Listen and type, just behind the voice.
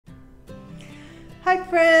Hi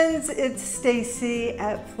friends, it's Stacy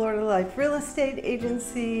at Florida Life Real Estate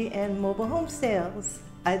Agency and Mobile Home Sales.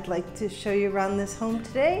 I'd like to show you around this home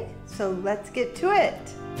today, so let's get to it.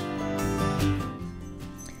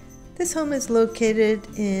 This home is located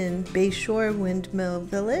in Bayshore Windmill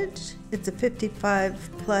Village. It's a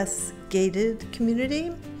 55+ gated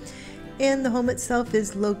community, and the home itself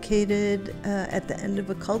is located at the end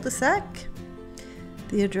of a cul-de-sac.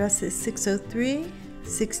 The address is 603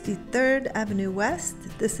 63rd Avenue West.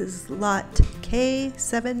 This is lot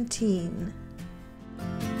K-17.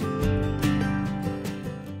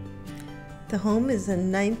 The home is a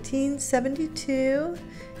 1972.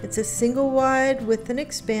 It's a single wide with an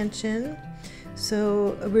expansion.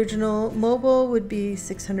 So original mobile would be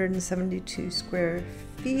 672 square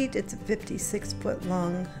feet. It's a 56-foot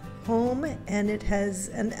long home, and it has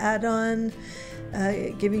an add-on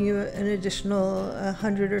giving you an additional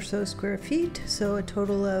 100 or so square feet, so a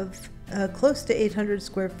total of close to 800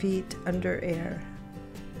 square feet under air.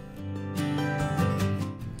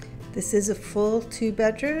 This is a full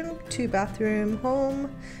 2-bedroom, 2-bathroom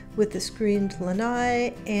home with a screened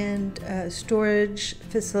lanai and a storage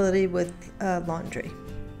facility with laundry.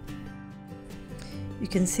 You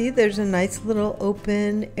can see there's a nice little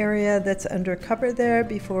open area that's under cover there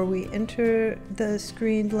before we enter the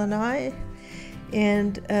screened lanai.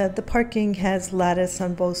 And the parking has lattice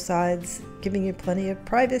on both sides, giving you plenty of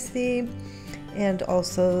privacy, and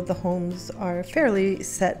also the homes are fairly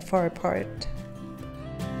set far apart.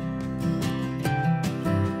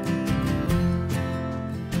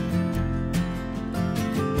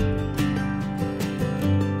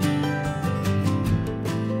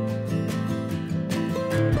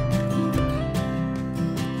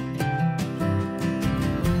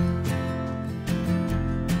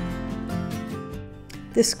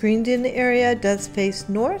 The screened-in area does face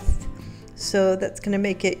north, so that's going to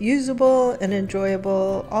make it usable and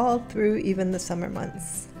enjoyable all through even the summer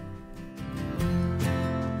months.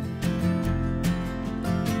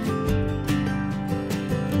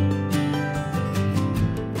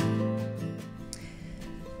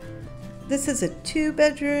 This is a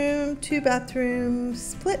 2-bedroom, 2-bathroom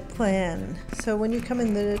split plan. So when you come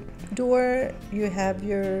in the door, you have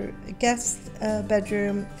your guest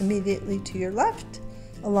bedroom immediately to your left,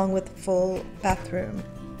 along with a full bathroom.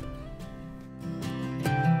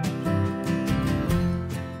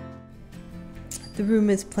 The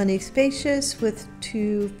room is plenty spacious with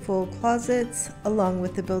 2 full closets, along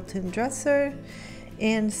with a built-in dresser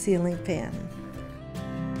and ceiling fan.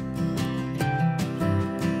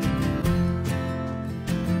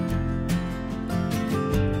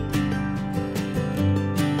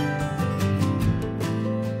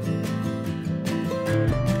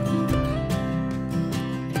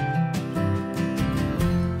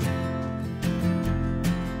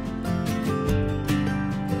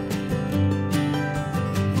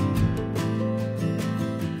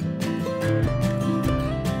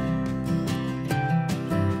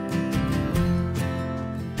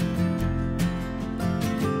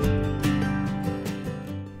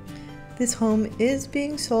 This home is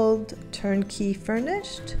being sold turnkey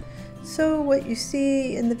furnished, so what you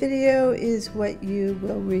see in the video is what you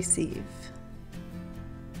will receive.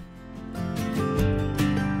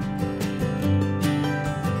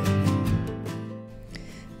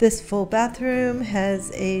 This full bathroom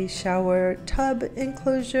has a shower tub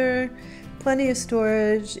enclosure, plenty of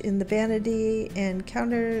storage in the vanity and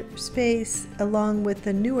counter space, along with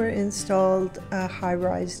the newer installed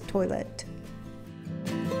high-rise toilet.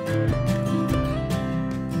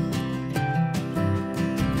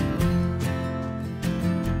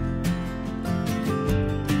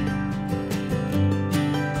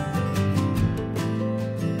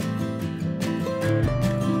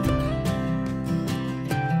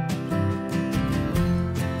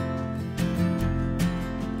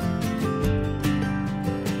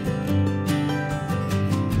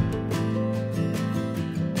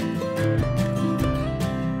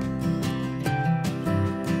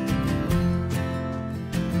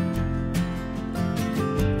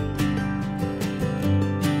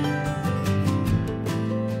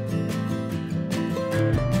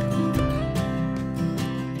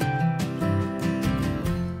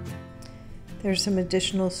 There's some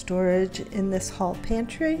additional storage in this hall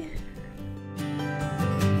pantry.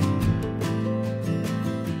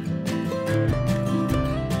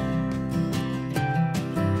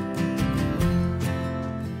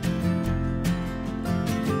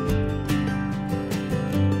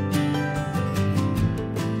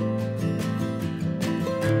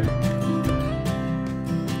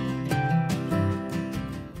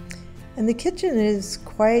 And the kitchen is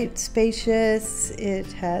quite spacious. It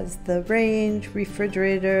has the range,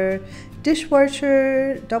 refrigerator,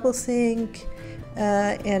 dishwasher, double sink,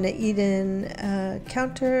 and an eat-in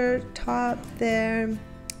countertop there.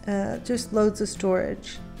 Just loads of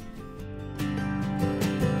storage.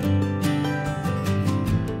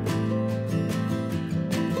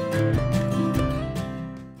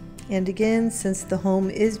 And again, since the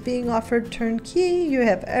home is being offered turnkey, you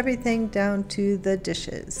have everything down to the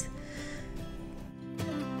dishes.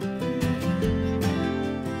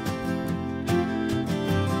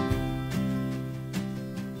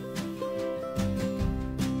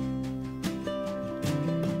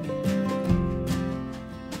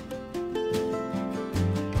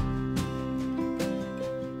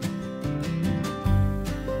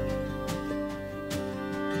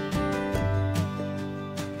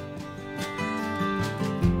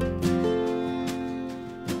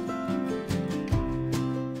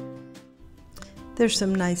 There's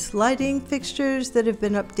some nice lighting fixtures that have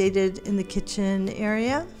been updated in the kitchen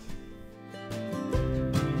area.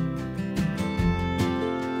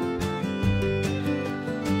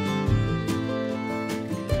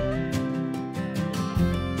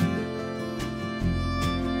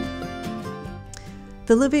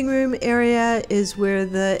 The living room area is where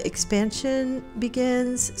the expansion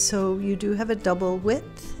begins, so you do have a double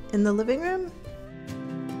width in the living room.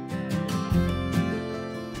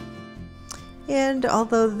 And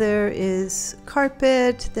although there is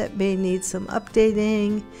carpet that may need some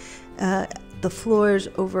updating, the floors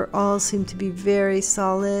overall seem to be very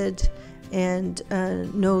solid and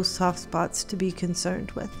no soft spots to be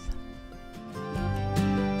concerned with.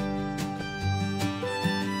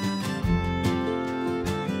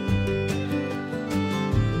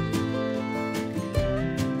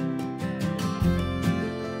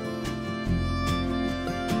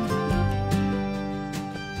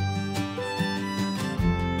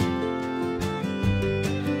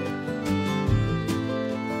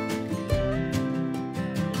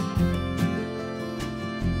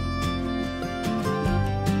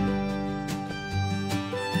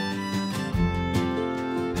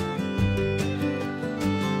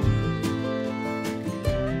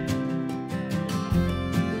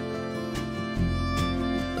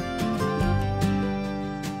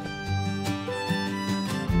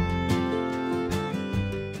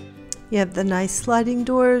 You have the nice sliding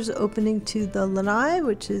doors opening to the lanai,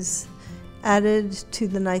 which is added to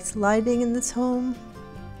the nice lighting in this home.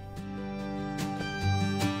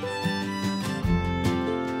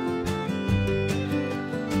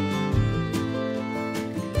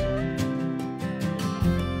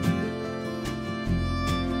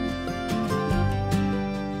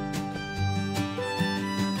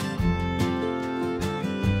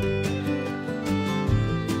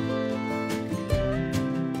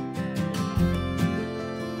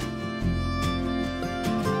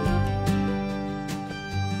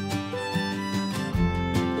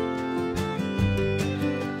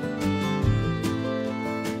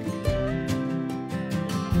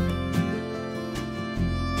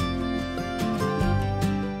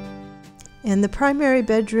 And the primary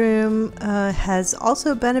bedroom has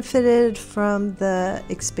also benefited from the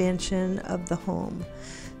expansion of the home.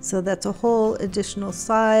 So that's a whole additional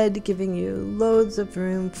side, giving you loads of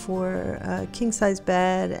room for a king-size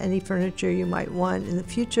bed, any furniture you might want in the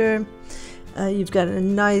future. You've got a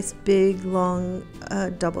nice big long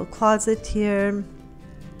double closet here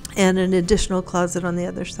and an additional closet on the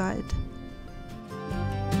other side.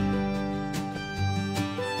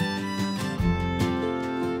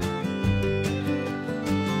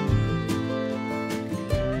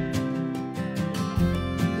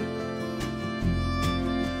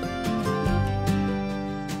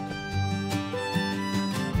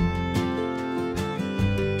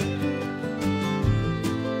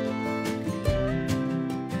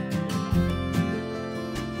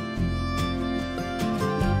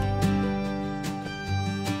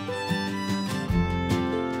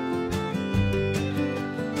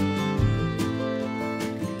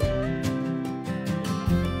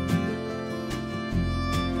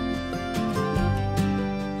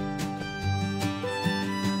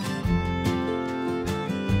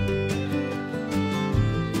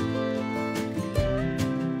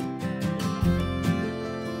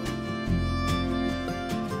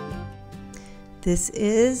 This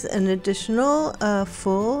is an additional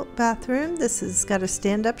full bathroom. This has got a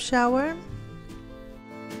stand-up shower.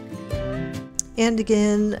 And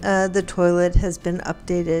again, the toilet has been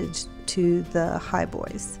updated to the high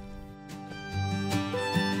boys.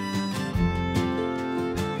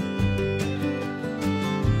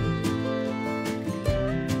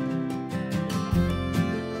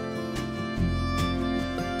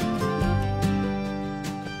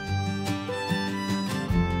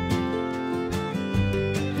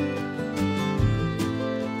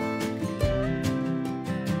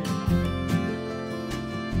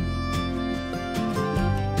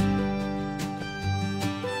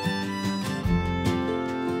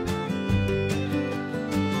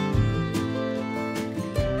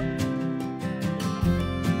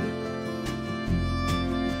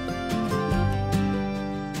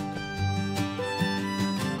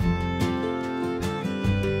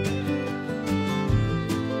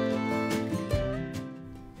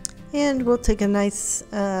 And we'll take a nice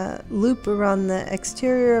loop around the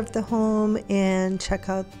exterior of the home and check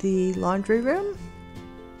out the laundry room.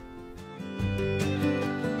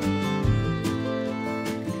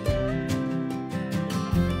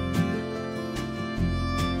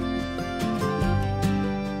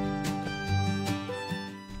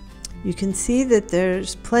 You can see that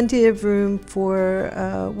there's plenty of room for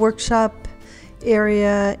a workshop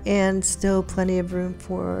area and still plenty of room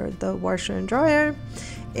for the washer and dryer.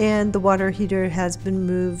 And the water heater has been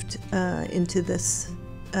moved into this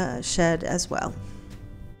shed as well.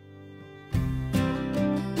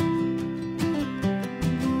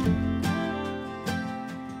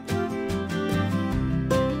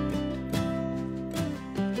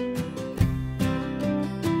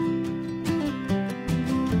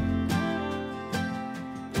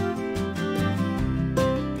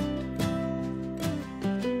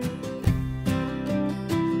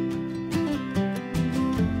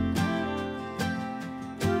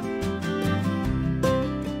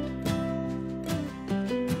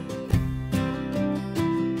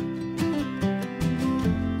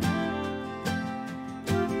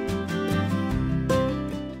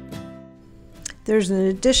 There's an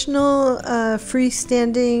additional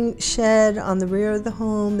freestanding shed on the rear of the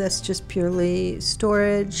home that's just purely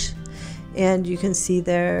storage. And you can see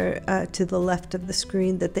there to the left of the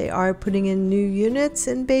screen that they are putting in new units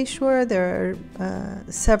in Bayshore. There are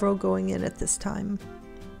several going in at this time.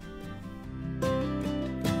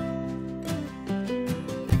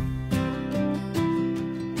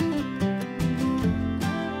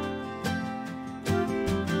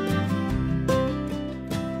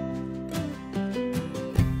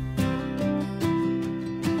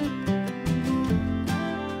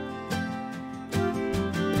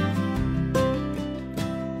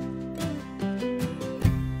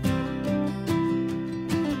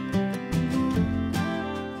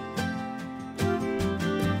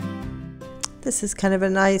 This is kind of a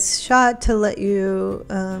nice shot to let you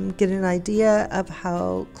get an idea of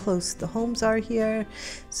how close the homes are here.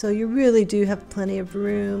 So you really do have plenty of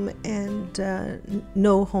room, and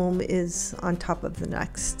no home is on top of the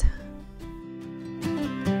next.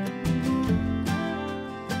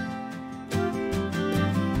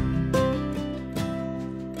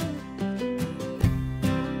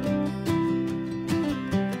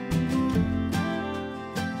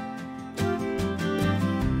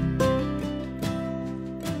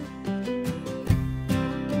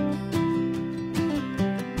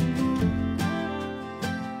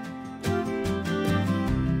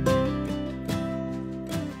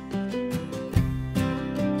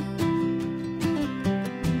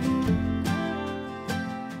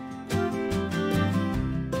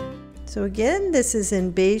 So again, this is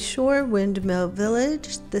in Bayshore, Windmill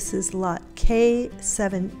Village. This is lot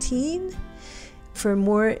K-17. For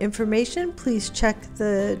more information, please check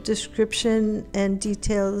the description and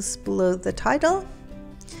details below the title.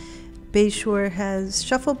 Bayshore has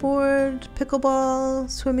shuffleboard, pickleball,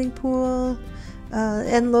 swimming pool,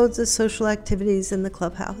 and loads of social activities in the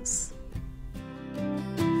clubhouse.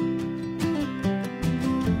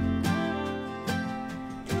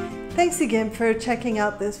 Thanks again for checking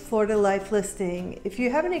out this Florida Life listing. If you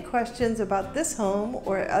have any questions about this home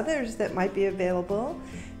or others that might be available,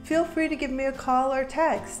 feel free to give me a call or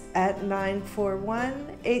text at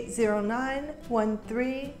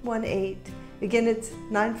 941-809-1318. Again, it's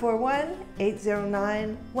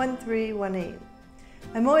 941-809-1318.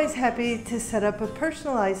 I'm always happy to set up a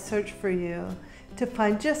personalized search for you to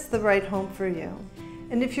find just the right home for you.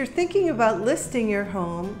 And if you're thinking about listing your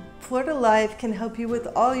home, Florida Life can help you with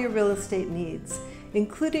all your real estate needs,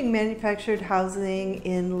 including manufactured housing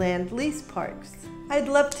in land lease parks. I'd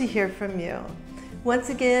love to hear from you. Once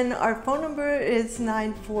again, our phone number is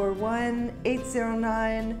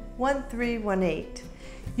 941-809-1318.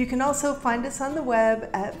 You can also find us on the web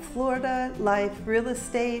at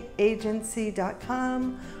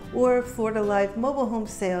floridaliferealestateagency.com or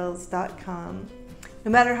floridalifemobilehomesales.com.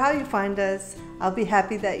 No matter how you find us, I'll be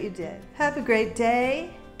happy that you did. Have a great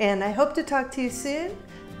day, and I hope to talk to you soon.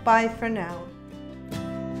 Bye for now.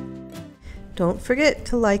 Don't forget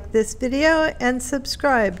to like this video and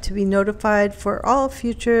subscribe to be notified for all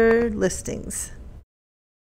future listings.